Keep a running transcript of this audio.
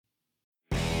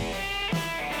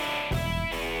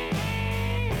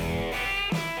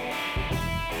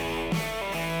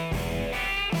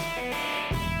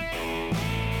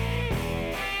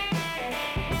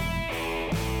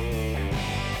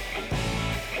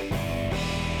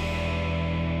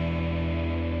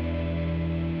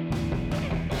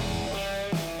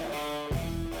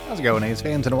How's it going, A's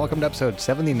fans, and welcome to episode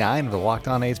 79 of the Locked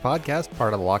On A's podcast,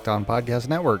 part of the Locked On Podcast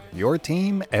Network, your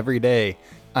team every day.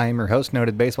 I'm your host,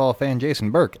 noted baseball fan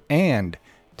Jason Burke, and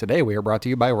today we are brought to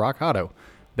you by Rock Auto.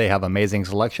 They have amazing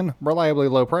selection, reliably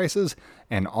low prices,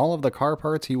 and all of the car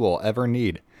parts you will ever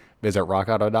need. Visit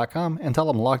rockauto.com and tell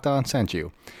them Locked On sent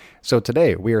you. So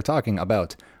today we are talking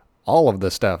about all of the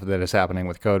stuff that is happening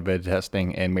with COVID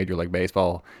testing in Major League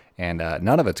Baseball, and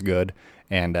none of it's good.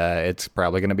 And it's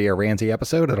probably going to be a ranty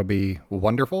episode. It'll be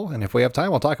wonderful. And if we have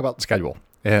time, we'll talk about the schedule.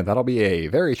 And that'll be a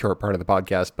very short part of the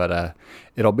podcast, but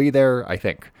it'll be there, I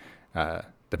think,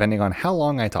 depending on how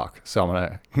long I talk. So I'm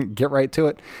going to get right to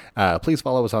it. Please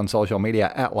follow us on social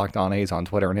media at Locked On A's on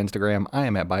Twitter and Instagram. I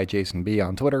am at ByJasonB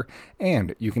on Twitter.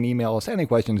 And you can email us any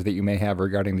questions that you may have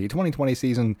regarding the 2020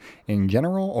 season in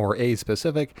general or A's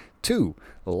specific to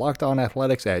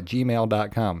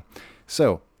lockedonathletics@gmail.com.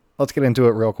 So let's get into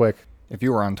it real quick. If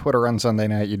you were on Twitter on Sunday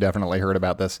night, you definitely heard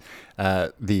about this.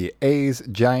 The A's,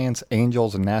 Giants,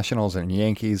 Angels, Nationals, and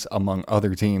Yankees, among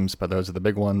other teams, but those are the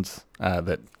big ones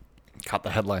that caught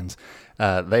the headlines.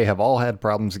 They have all had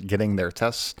problems getting their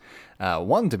tests,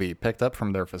 one, to be picked up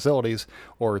from their facilities,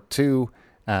 or two,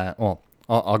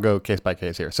 I'll go case by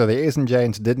case here. So the A's and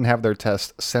Giants didn't have their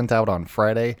tests sent out on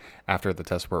Friday after the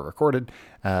tests were recorded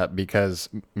because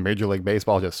Major League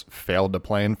Baseball just failed to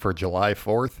plan for July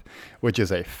 4th, which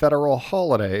is a federal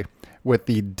holiday with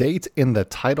the date in the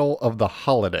title of the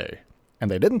holiday.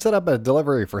 And they didn't set up a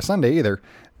delivery for Sunday either.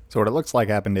 So what it looks like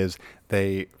happened is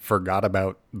they forgot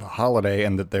about the holiday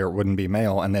and that there wouldn't be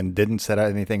mail, and then didn't set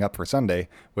anything up for Sunday,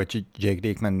 which Jake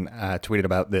Diekman tweeted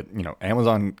about that,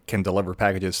 Amazon can deliver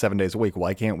packages 7 days a week.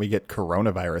 Why can't we get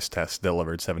coronavirus tests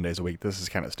delivered 7 days a week? This is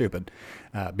kind of stupid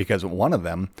because one of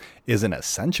them is an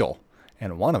essential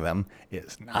and one of them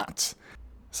is not.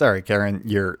 Sorry, Karen,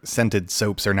 your scented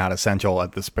soaps are not essential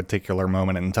at this particular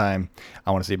moment in time.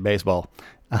 I want to see baseball.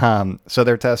 So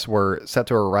their tests were set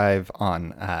to arrive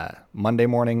on Monday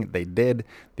morning. They did.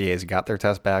 The A's got their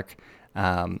test back.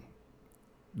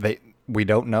 We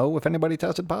don't know if anybody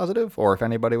tested positive or if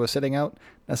anybody was sitting out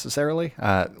necessarily.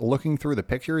 Looking through the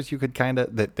pictures, you could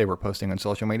that they were posting on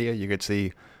social media, you could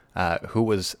see who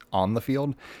was on the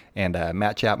field. And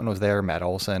Matt Chapman was there, Matt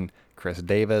Olson, Chris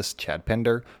Davis, Chad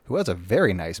Pinder, who has a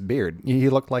very nice beard. He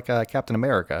looked like Captain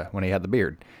America when he had the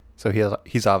beard. So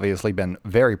he's obviously been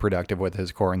very productive with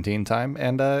his quarantine time,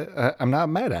 and I'm not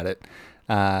mad at it.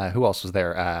 Who else was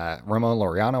there? Ramon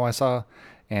Laureano I saw,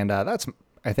 and that's,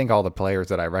 I think, all the players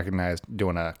that I recognized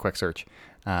doing a quick search.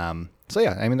 So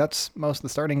yeah, I mean, that's most of the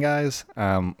starting guys,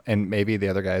 and maybe the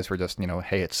other guys were just,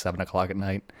 hey, it's 7 o'clock at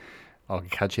night, I'll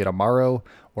catch you tomorrow,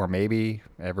 or maybe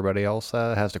everybody else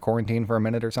has to quarantine for a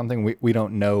minute or something. We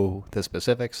don't know the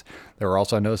specifics. There were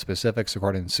also no specifics,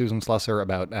 according to Susan Slusser,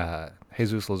 about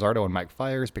Jesus Luzardo and Mike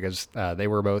Fiers, because they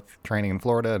were both training in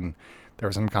Florida, and there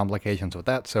were some complications with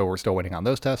that, so we're still waiting on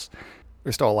those tests.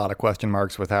 There's still a lot of question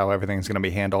marks with how everything's going to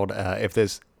be handled. If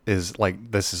this is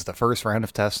the first round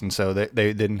of tests, and so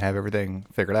they didn't have everything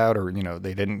figured out, or,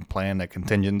 they didn't plan a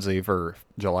contingency for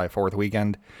July 4th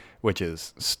weekend, which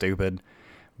is stupid.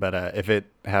 But if it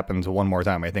happens one more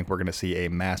time, I think we're going to see a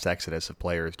mass exodus of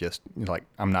players just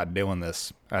I'm not doing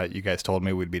this. You guys told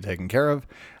me we'd be taken care of.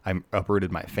 I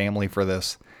uprooted my family for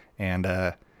this.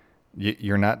 And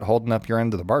you're not holding up your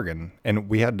end of the bargain. And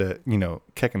we had to,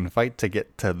 kick and fight to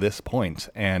get to this point.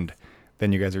 And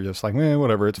then you guys are just like,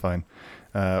 whatever, it's fine.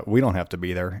 We don't have to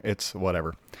be there. It's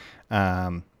whatever.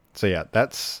 So yeah,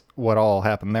 that's what all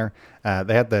happened there.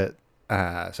 They had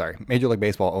Major League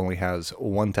Baseball only has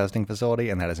one testing facility,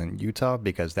 and that is in Utah,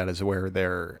 because that is where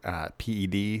their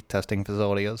PED testing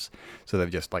facility is. So they've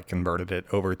just converted it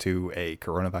over to a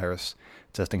coronavirus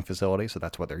testing facility. So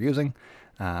that's what they're using.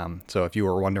 So if you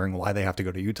were wondering why they have to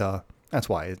go to Utah, that's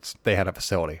why. They had a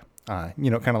facility. Kind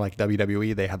of like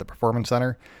WWE, they had the Performance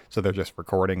Center. So they're just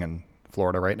recording in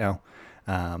Florida right now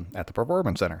at the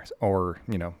Performance Center, or,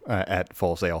 at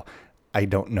Full Sail. I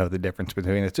don't know the difference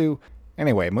between the two.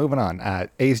 Anyway, moving on.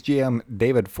 A's GM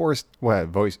David Forst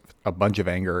voiced a bunch of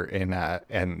anger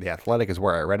and The Athletic is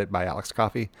where I read it, by Alex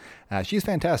Coffey. She's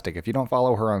fantastic. If you don't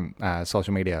follow her on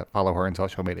social media, follow her on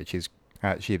social media. She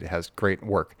has great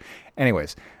work.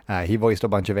 Anyways, he voiced a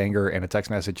bunch of anger in a text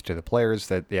message to the players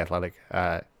that The Athletic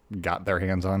got their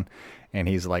hands on. And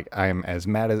he's like, I'm as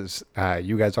mad as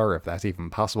you guys are, if that's even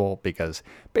possible, because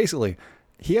basically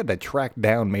he had to track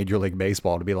down Major League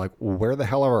Baseball to be like, where the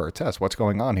hell are our tests? What's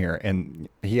going on here? And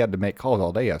he had to make calls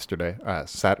all day yesterday.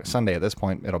 Sunday at this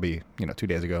point, it'll be 2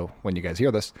 days ago when you guys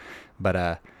hear this.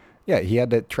 But Yeah, he had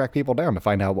to track people down to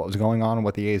find out what was going on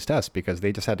with the A's test because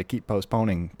they just had to keep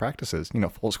postponing practices,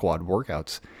 full squad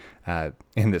workouts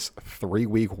in this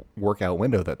 3-week workout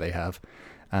window that they have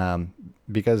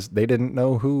because they didn't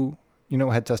know who,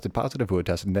 had tested positive, who had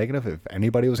tested negative. If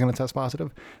anybody was going to test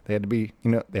positive, they had to be,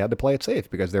 they had to play it safe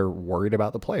because they're worried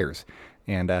about the players.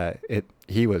 And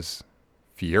he was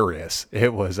furious.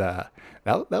 It was that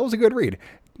was a good read.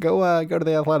 Go to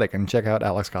The Athletic and check out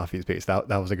Alex Coffey's piece. That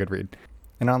was a good read.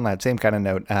 And on that same kind of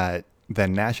note, the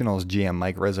Nationals GM,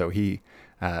 Mike Rizzo, he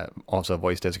also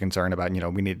voiced his concern about,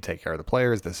 we need to take care of the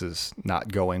players. This is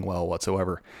not going well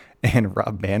whatsoever. And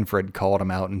Rob Manfred called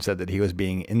him out and said that he was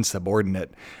being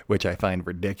insubordinate, which I find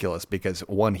ridiculous because,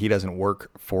 one, he doesn't work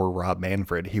for Rob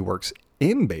Manfred. He works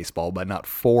in baseball, but not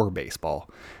for baseball.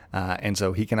 And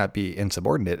so he cannot be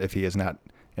insubordinate if he is not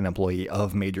an employee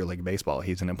of Major League Baseball.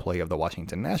 He's an employee of the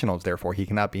Washington Nationals. Therefore, he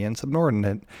cannot be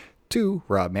insubordinate to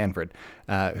Rob Manfred,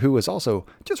 who is also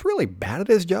just really bad at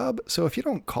his job. So if you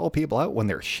don't call people out when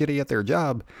they're shitty at their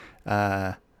job,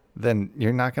 then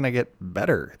you're not going to get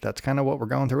better. That's kind of what we're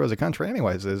going through as a country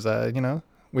anyways, is,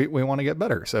 we want to get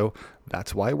better. So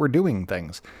that's why we're doing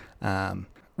things.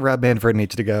 Rob Manfred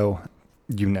needs to go.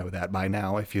 You know that by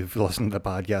now if you've listened to the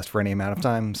podcast for any amount of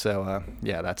time. So,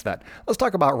 yeah, that's that. Let's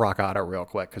talk about Rock Auto real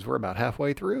quick because we're about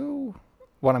halfway through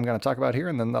what I'm going to talk about here,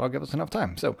 and then that'll give us enough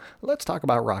time. So let's talk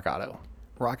about Rock Auto.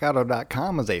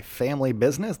 RockAuto.com is a family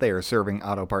business. They are serving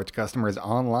auto parts customers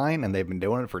online, and they've been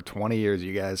doing it for 20 years,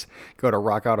 you guys. Go to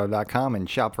RockAuto.com and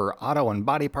shop for auto and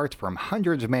body parts from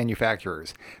hundreds of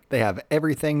manufacturers. They have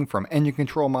everything from engine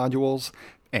control modules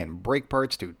and brake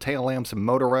parts to tail lamps,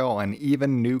 motor oil, and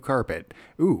even new carpet.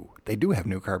 Ooh, they do have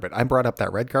new carpet. I brought up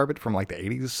that red carpet from like the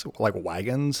 80s, like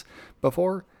wagons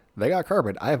before. They got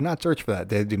carpet. I have not searched for that.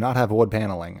 They do not have wood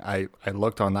paneling. I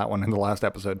looked on that one in the last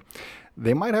episode.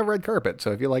 They might have red carpet.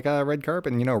 So if you like red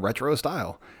carpet and, retro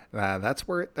style, that's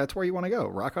where you want to go.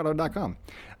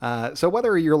 RockAuto.com. So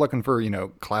whether you're looking for,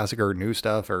 classic or new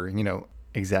stuff or,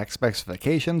 exact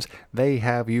specifications, they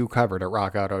have you covered at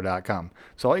rockauto.com.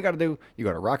 So all you got to do, you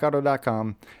go to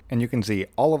rockauto.com and you can see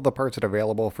all of the parts that are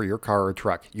available for your car or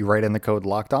truck. You write in the code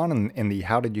locked on in the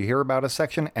how did you hear about us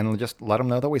section and just let them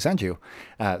know that we sent you.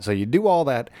 So you do all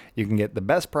that, you can get the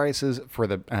best prices for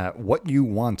the what you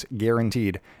want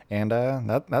guaranteed. And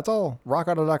that's all.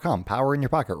 rockauto.com, power in your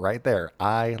pocket right there.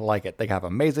 I like it. They have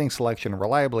amazing selection,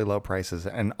 reliably low prices,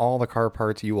 and all the car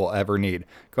parts you will ever need.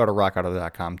 Go to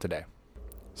rockauto.com today.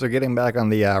 So getting back on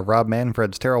the Rob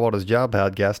Manfred's Terrible at His Job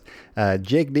podcast,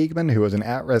 Jake Diekman, who was an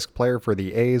at-risk player for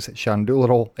the A's, Sean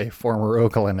Doolittle, a former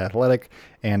Oakland Athletic,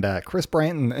 and Chris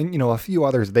Bryant, and a few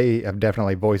others, they have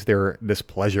definitely voiced their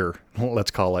displeasure, let's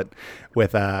call it,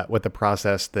 with the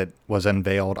process that was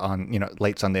unveiled on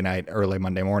late Sunday night, early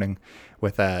Monday morning,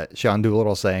 with Sean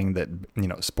Doolittle saying that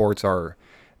sports are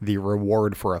the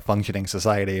reward for a functioning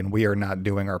society, and we are not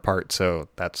doing our part. So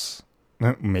that's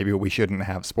maybe we shouldn't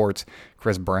have sports.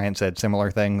 Chris Bryant said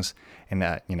similar things. And,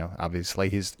 obviously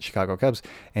he's Chicago Cubs.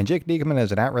 And Jake Diekman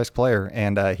is an at-risk player.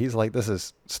 And he's like, this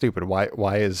is stupid.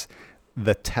 Why is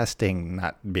the testing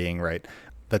not being right?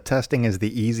 The testing is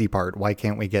the easy part. Why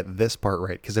can't we get this part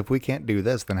right? Because if we can't do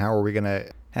this, then how are we going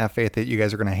to have faith that you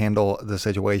guys are going to handle the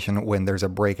situation when there's a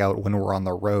breakout, when we're on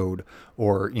the road,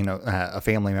 or, a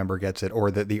family member gets it,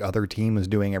 or that the other team is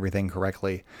doing everything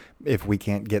correctly if we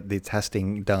can't get the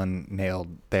testing done,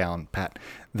 nailed down, pat.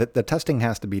 The testing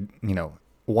has to be,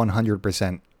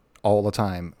 100% all the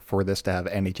time for this to have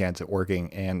any chance at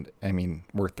working. And, I mean,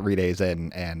 we're 3 days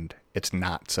in, and it's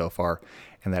not so far.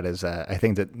 And that is, I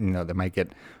think that, they might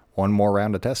get one more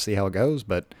round of tests, see how it goes,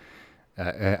 but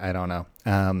I don't know.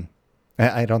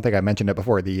 I don't think I mentioned it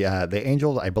before. The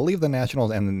Angels, I believe the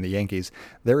Nationals and then the Yankees,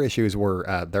 their issues were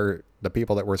the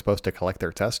people that were supposed to collect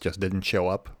their tests just didn't show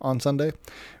up on Sunday,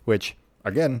 which,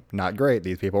 again, not great.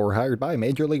 These people were hired by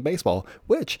Major League Baseball,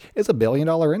 which is a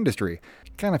billion-dollar industry.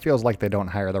 Kind of feels like they don't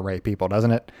hire the right people,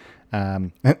 doesn't it?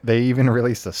 They even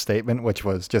released a statement which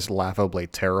was just laughably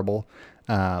terrible.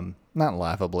 Not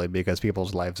laughably, because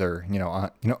people's lives are,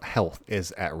 health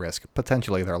is at risk.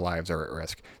 Potentially their lives are at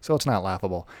risk. So it's not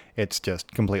laughable. It's just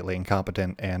completely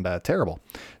incompetent and terrible.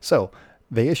 So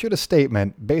they issued a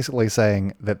statement basically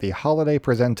saying that the holiday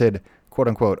presented, quote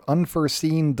unquote,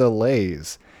 unforeseen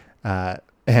delays.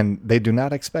 And they do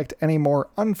not expect any more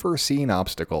unforeseen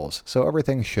obstacles. So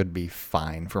everything should be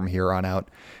fine from here on out.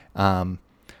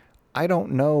 I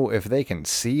don't know if they can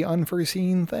see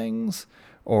unforeseen things,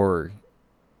 or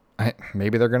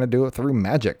maybe they're going to do it through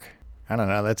magic. I don't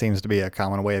know. That seems to be a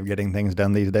common way of getting things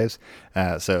done these days.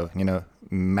 So,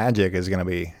 magic is going to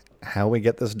be how we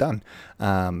get this done.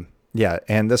 Yeah,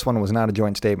 and this one was not a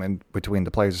joint statement between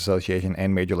the Players Association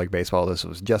and Major League Baseball. This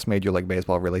was just Major League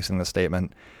Baseball releasing the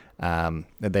statement.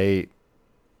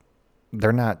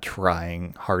 They're not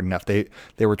trying hard enough. They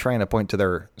were trying to point to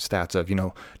their stats of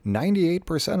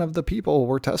 98% of the people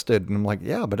were tested, and I'm like,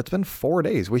 yeah, but it's been 4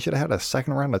 days. We should have had a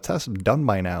second round of tests done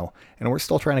by now, and we're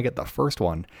still trying to get the first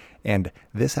one. And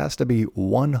this has to be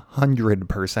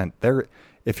 100%.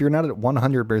 If you're not at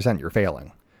 100%, you're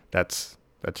failing. That's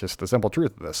just the simple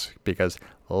truth of this, because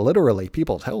literally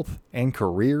people's health and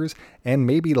careers and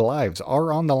maybe lives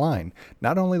are on the line.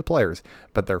 Not only the players,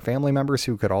 but their family members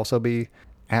who could also be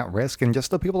at risk, and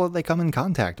just the people that they come in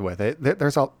contact with.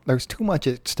 There's too much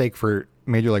at stake for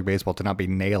Major League Baseball to not be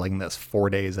nailing this 4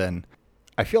 days in.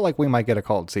 I feel like we might get a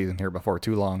called season here before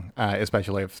too long,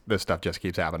 especially if this stuff just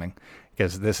keeps happening,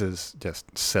 because this is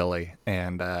just silly,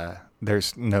 and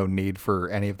there's no need for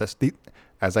any of this.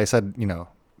 As I said,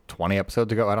 20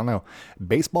 episodes ago, I don't know.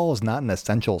 Baseball is not an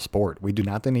essential sport. We do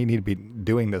not need to be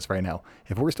doing this right now.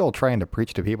 If we're still trying to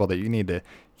preach to people that you need to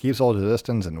keep social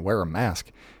distance and wear a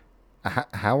mask,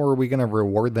 how are we going to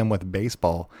reward them with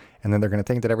baseball? And then they're going to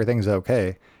think that everything's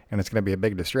okay, and it's going to be a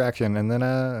big distraction, and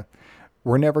then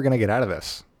we're never going to get out of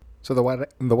this. So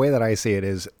the way that I see it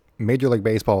is, Major League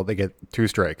Baseball, they get 2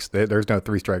 strikes. There's no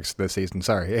 3 strikes this season.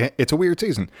 Sorry. It's a weird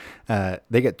season.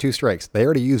 They get 2 strikes. They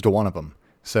already used one of them.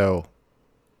 So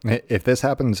if this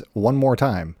happens one more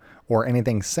time, or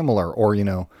anything similar, or,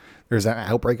 there's an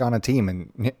outbreak on a team,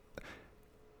 and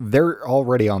they're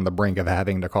already on the brink of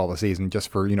having to call the season just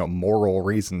for, moral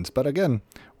reasons. But again,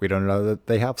 we don't know that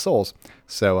they have souls.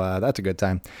 So that's a good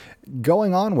time.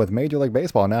 Going on with Major League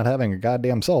Baseball not having a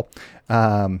goddamn soul.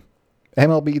 MLB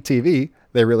TV,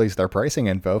 they released their pricing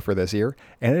info for this year,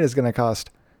 and it is going to cost,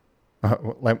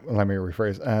 let me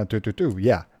rephrase,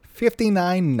 yeah,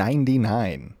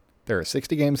 $59.99. There are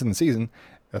 60 games in the season,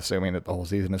 assuming that the whole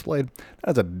season is played.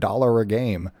 That's $1 a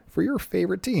game for your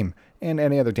favorite team and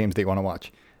any other teams that you want to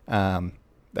watch.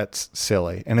 That's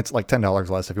silly. And it's like $10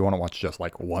 less if you want to watch just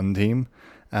like one team,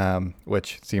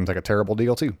 which seems like a terrible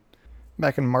deal too.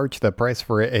 Back in March, the price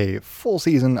for a full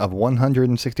season of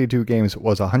 162 games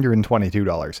was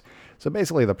 $122. So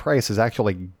basically the price has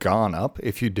actually gone up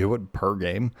if you do it per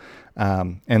game.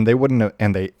 And they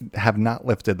have not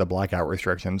lifted the blackout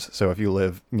restrictions. So if you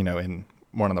live, in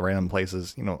one of the random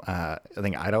places, I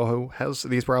think Idaho has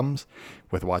these problems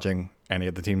with watching any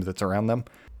of the teams that's around them,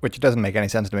 which doesn't make any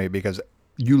sense to me, because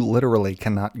you literally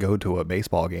cannot go to a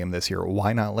baseball game this year.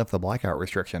 Why not lift the blackout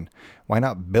restriction? Why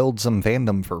not build some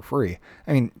fandom for free?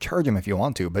 I mean, charge them if you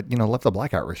want to, but, lift the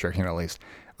blackout restriction at least.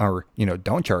 Or,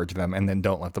 don't charge them and then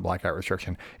don't lift the blackout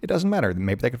restriction. It doesn't matter.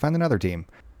 Maybe they could find another team.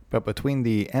 But between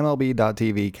the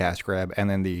MLB.TV cash grab and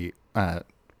then the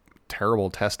terrible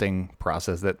testing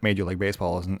process that Major League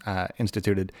Baseball has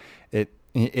instituted,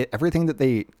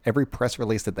 every press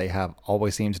release that they have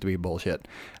always seems to be bullshit.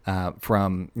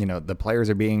 From, the players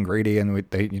are being greedy and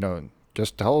they,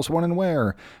 just tell us when and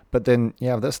where. But then you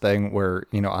have this thing where,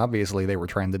 obviously they were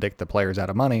trying to dick the players out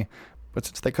of money. But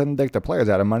since they couldn't dick the players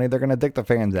out of money, they're going to dick the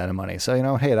fans out of money.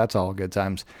 So, hey, that's all good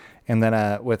times. And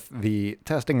then with the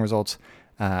testing results,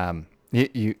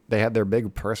 they had their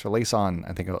big press release on,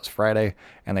 I think it was Friday,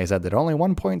 and they said that only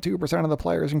 1.2% of the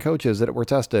players and coaches that were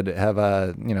tested have,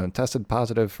 tested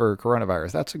positive for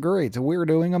coronavirus. That's great. We're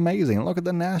doing amazing. Look at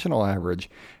the national average.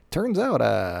 Turns out,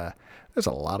 there's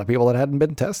a lot of people that hadn't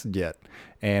been tested yet,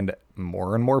 and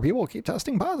more people keep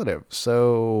testing positive.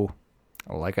 So,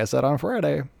 like I said on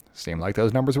Friday, seemed like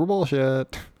those numbers were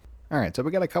bullshit. All right, so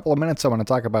we got a couple of minutes. I want to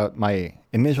talk about my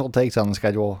initial takes on the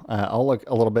schedule. I'll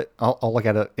look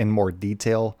at it in more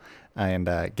detail and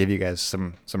give you guys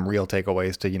some real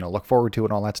takeaways to look forward to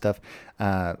and all that stuff.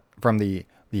 From the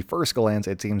first glance,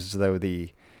 it seems as though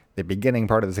the beginning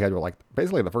part of the schedule, like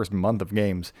basically the first month of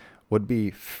games, would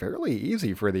be fairly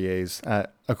easy for the A's,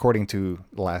 according to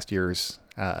last year's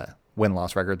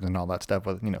win-loss records and all that stuff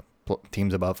with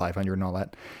teams above 500 and all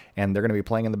that. And they're going to be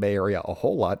playing in the Bay Area a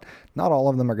whole lot. Not all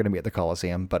of them are going to be at the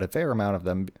Coliseum, but a fair amount of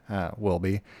them will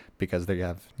be, because they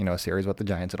have, a series with the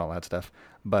Giants and all that stuff.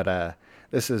 But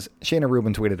this is, Shayna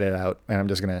Rubin tweeted it out, and I'm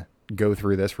just going to go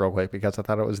through this real quick because I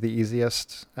thought it was the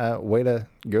easiest way to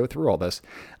go through all this.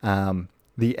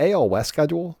 The AL West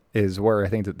schedule is where I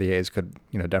think that the A's could,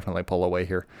 definitely pull away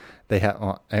here. They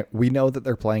have, we know that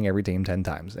they're playing every team 10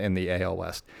 times in the AL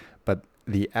West, but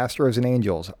the Astros and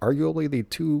Angels, arguably the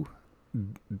two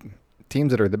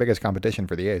teams that are the biggest competition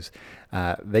for the A's,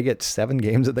 they get 7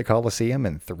 games at the Coliseum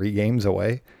and 3 games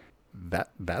away.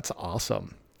 That's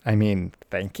awesome. I mean,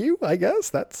 thank you, I guess.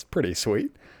 That's pretty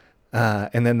sweet.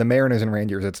 And then the Mariners and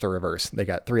Rangers, it's the reverse. They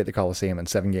got 3 at the Coliseum and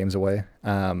 7 games away.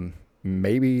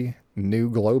 Maybe new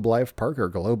Globe Life Park or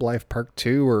Globe Life Park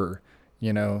 2 or,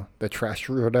 the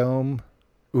Trastrodome.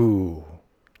 Ooh,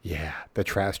 yeah, the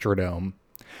Trastrodome.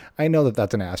 I know that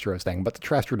that's an Astros thing, but the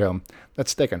Trastrodome,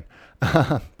 that's sticking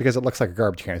because it looks like a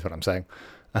garbage can is what I'm saying.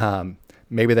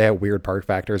 Maybe they have weird park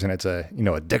factors and it's a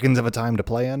dickens of a time to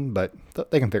play in, but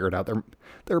they can figure it out.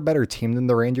 They're a better team than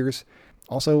the Rangers.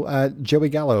 Also, Joey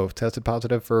Gallo tested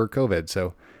positive for COVID,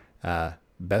 so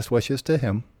best wishes to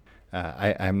him.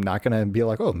 I'm not going to be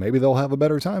like, oh, maybe they'll have a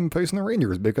better time facing the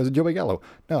Rangers because of Joey Gallo.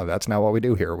 No, that's not what we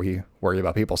do here. We worry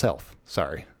about people's health.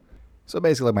 Sorry. So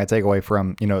basically my takeaway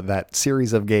from, that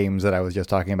series of games that I was just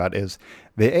talking about is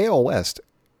the AL West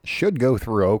should go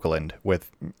through Oakland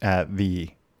with the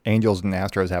Angels and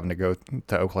Astros having to go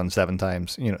to Oakland 7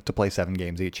 times, to play 7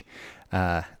 games each.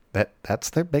 That's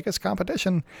their biggest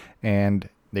competition. And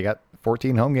they got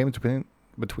 14 home games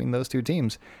between those two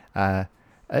teams.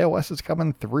 AL West is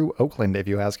coming through Oakland, if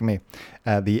you ask me.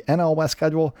 The NL West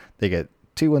schedule, they get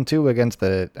 2-2 against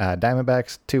the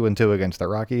Diamondbacks, 2-2 against the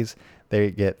Rockies.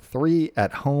 They get 3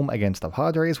 at home against the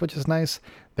Padres, which is nice.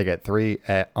 They get 3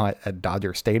 at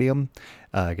Dodger Stadium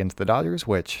against the Dodgers,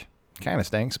 which kind of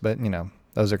stinks, but,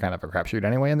 those are kind of a crapshoot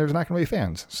anyway, and there's not going to be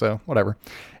fans, so whatever.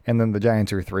 And then the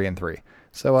Giants are 3-3.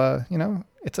 So,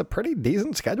 it's a pretty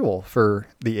decent schedule for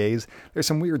the A's. There's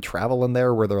some weird travel in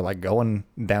there where they're like going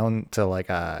down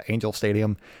to Angel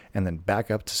Stadium and then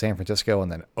back up to San Francisco and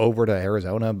then over to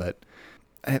Arizona, but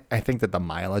I think that the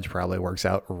mileage probably works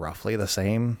out roughly the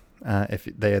same. If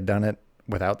they had done it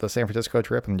without the San Francisco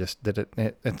trip and just did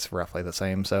it, it's roughly the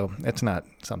same. So it's not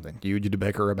something huge to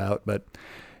bicker about. But,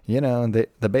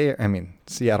 the Bay,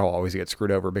 Seattle always gets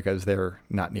screwed over because they're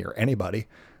not near anybody.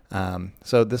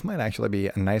 So this might actually be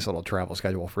a nice little travel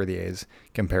schedule for the A's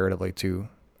comparatively to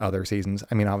other seasons.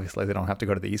 Obviously they don't have to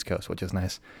go to the East Coast, which is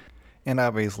nice. And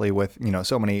obviously with,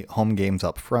 so many home games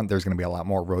up front, there's going to be a lot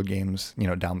more road games,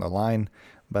 down the line.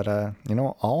 But,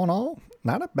 all in all,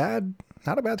 not a bad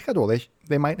schedule.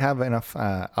 They might have enough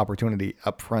opportunity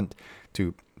up front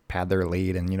to pad their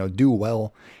lead and, do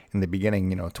well in the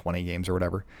beginning, 20 games or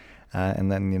whatever.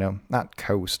 And then, not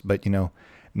coast, but,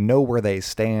 know where they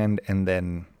stand. And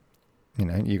then,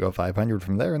 you go 500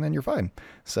 from there and then you're fine.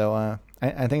 So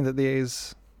I think that the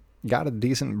A's got a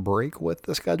decent break with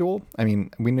the schedule. We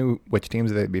knew which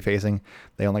teams they'd be facing.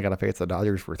 They only got to face the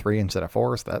Dodgers for 3 instead of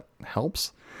 4, so that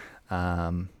helps.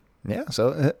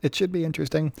 So it should be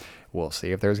interesting. We'll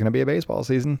see if there's going to be a baseball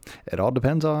season. It all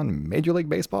depends on Major League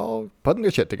Baseball putting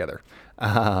their shit together.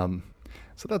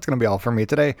 So that's going to be all from me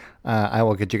today. I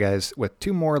will get you guys with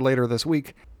 2 more later this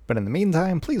week. But in the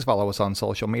meantime, please follow us on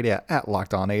social media at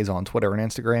Locked On A's on Twitter and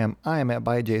Instagram. I am at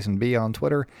ByJasonB on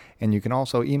Twitter. And you can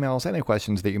also email us any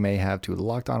questions that you may have to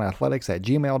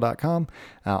lockedonathletics@gmail.com.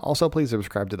 Also, please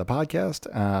subscribe to the podcast.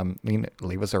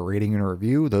 Leave us a rating and a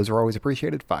review. Those are always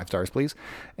appreciated. 5 stars, please.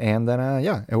 And then,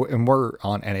 and we're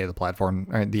on any of the platform,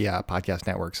 the podcast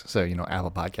networks. So,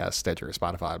 Apple Podcasts, Stitcher,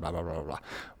 Spotify, blah, blah, blah, blah.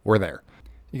 We're there.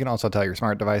 You can also tell your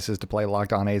smart devices to play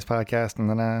Locked On A's podcast, and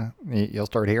then you'll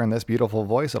start hearing this beautiful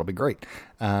voice. It'll be great.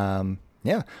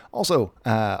 Also,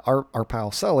 our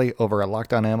pal Sully over at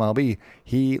Locked On MLB,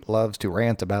 he loves to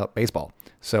rant about baseball.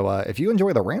 So if you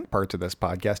enjoy the rant parts of this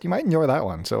podcast, you might enjoy that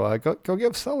one. So go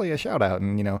give Sully a shout out,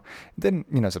 and then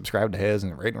subscribe to his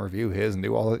and rate and review his and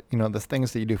do all the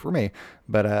things that you do for me.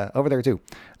 But over there too,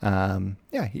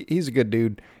 he's a good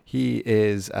dude. He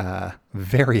is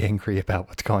very angry about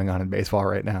what's going on in baseball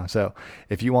right now. So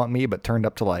if you want me but turned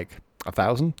up to like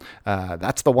 1,000,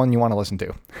 that's the one you want to listen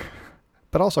to.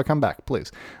 But also come back,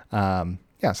 please. So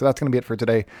that's going to be it for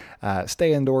today.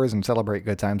 Stay indoors and celebrate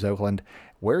good times, Oakland.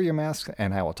 Wear your masks,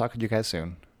 and I will talk to you guys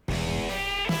soon.